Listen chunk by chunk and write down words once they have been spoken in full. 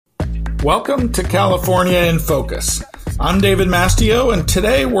Welcome to California in Focus. I'm David Mastio, and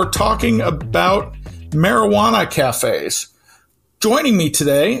today we're talking about marijuana cafes. Joining me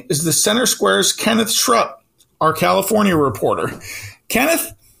today is the Center Square's Kenneth Schrupp, our California reporter.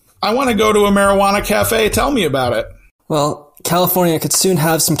 Kenneth, I want to go to a marijuana cafe. Tell me about it. Well, California could soon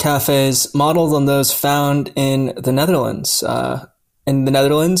have some cafes modeled on those found in the Netherlands. In the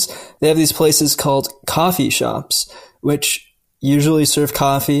Netherlands, they have these places called coffee shops, which usually serve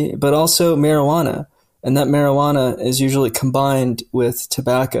coffee, but also marijuana. And that marijuana is usually combined with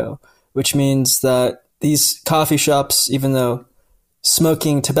tobacco, which means that these coffee shops, even though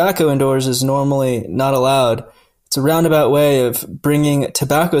smoking tobacco indoors is normally not allowed, it's a roundabout way of bringing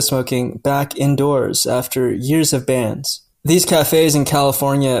tobacco smoking back indoors after years of bans. These cafes in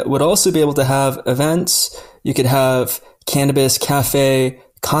California would also be able to have events. You could have cannabis cafe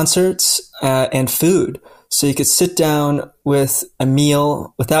concerts and food. So you could sit down with a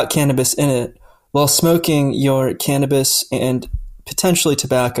meal without cannabis in it while smoking your cannabis and potentially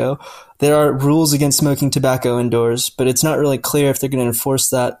tobacco. There are rules against smoking tobacco indoors, but it's not really clear if they're going to enforce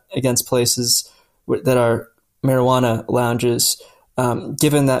that against places that are marijuana lounges,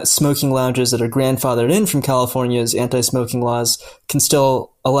 given that smoking lounges that are grandfathered in from California's anti-smoking laws can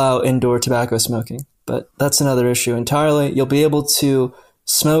still allow indoor tobacco smoking. But that's another issue entirely. You'll be able to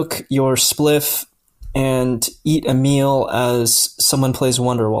smoke your spliff and eat a meal as someone plays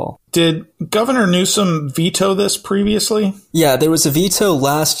Wonderwall. Did Governor Newsom veto this previously? Yeah, there was a veto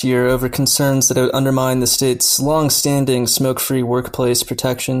last year over concerns that it would undermine the state's long-standing smoke-free workplace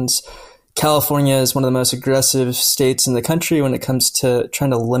protections. California is one of the most aggressive states in the country when it comes to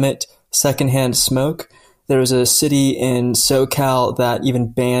trying to limit secondhand smoke. There was a city in SoCal that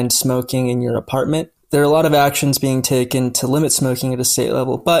even banned smoking in your apartment. There are a lot of actions being taken to limit smoking at a state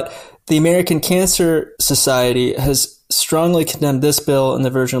level, but the American Cancer Society has strongly condemned this bill in the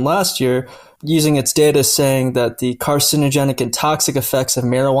version last year, using its data saying that the carcinogenic and toxic effects of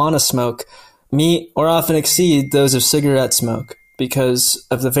marijuana smoke meet or often exceed those of cigarette smoke because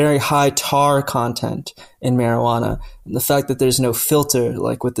of the very high tar content in marijuana and the fact that there's no filter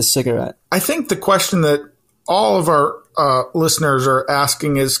like with the cigarette. I think the question that all of our listeners are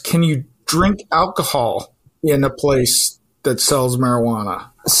asking is, can you drink alcohol in a place that sells marijuana?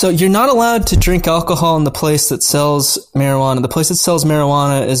 So you're not allowed to drink alcohol in the place that sells marijuana. The place that sells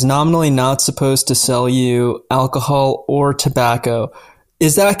marijuana is nominally not supposed to sell you alcohol or tobacco.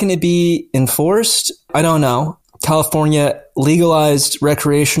 Is that going to be enforced? I don't know. California legalized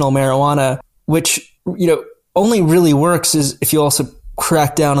recreational marijuana, which, only really works is if you also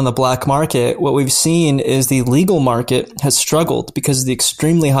crack down on the black market. What we've seen is the legal market has struggled because of the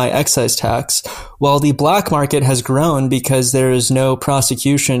extremely high excise tax, while the black market has grown because there is no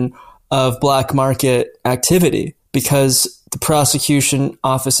prosecution of black market activity because the prosecution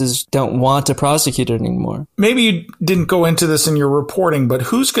offices don't want to prosecute it anymore. Maybe you didn't go into this in your reporting, but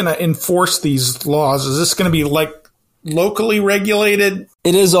who's going to enforce these laws? Is this going to be like locally regulated?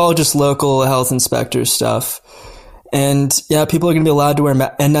 It is all just local health inspector stuff. And yeah, people are going to be allowed to wear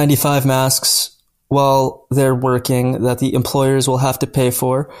N95 masks while they're working that the employers will have to pay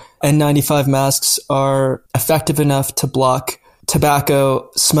for. N95 masks are effective enough to block tobacco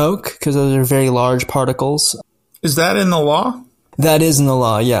smoke because those are very large particles. Is that in the law? That is in the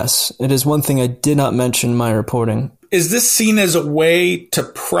law, yes. It is one thing I did not mention in my reporting. Is this seen as a way to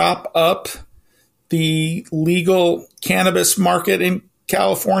prop up the legal cannabis market in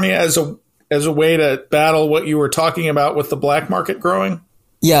California as a way to battle what you were talking about with the black market growing?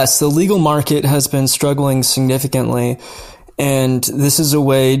 Yes, the legal market has been struggling significantly, and this is a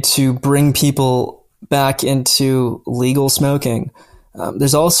way to bring people back into legal smoking.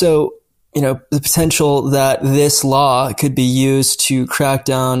 There's also, the potential that this law could be used to crack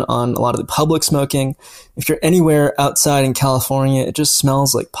down on a lot of the public smoking. If you're anywhere outside in California, it just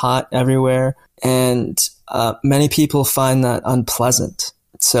smells like pot everywhere, and many people find that unpleasant.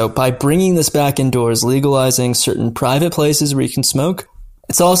 So by bringing this back indoors, legalizing certain private places where you can smoke,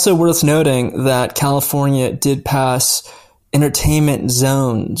 it's also worth noting that California did pass entertainment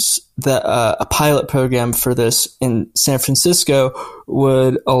zones. That a pilot program for this in San Francisco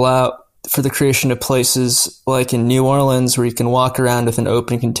would allow for the creation of places like in New Orleans where you can walk around with an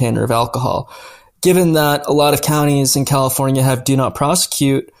open container of alcohol. Given that a lot of counties in California have do not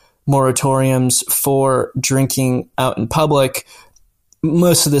prosecute moratoriums for drinking out in public,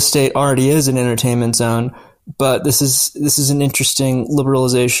 most of the state already is an entertainment zone, but this is an interesting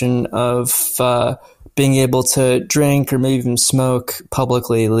liberalization of being able to drink or maybe even smoke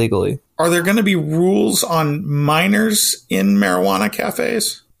publicly legally. Are there going to be rules on minors in marijuana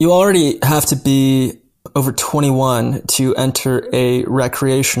cafes? You already have to be over 21 to enter a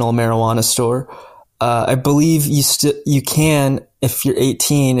recreational marijuana store. I believe you can, if you're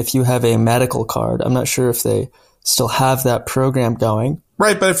 18, if you have a medical card. I'm not sure if they still have that program going.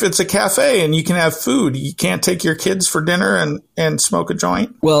 Right, but if it's a cafe and you can have food, you can't take your kids for dinner and smoke a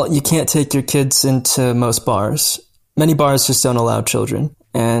joint? Well, you can't take your kids into most bars. Many bars just don't allow children,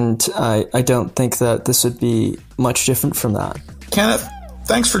 and I don't think that this would be much different from that. Kenneth,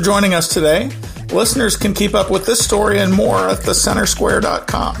 thanks for joining us today. Listeners can keep up with this story and more at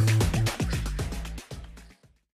thecentersquare.com.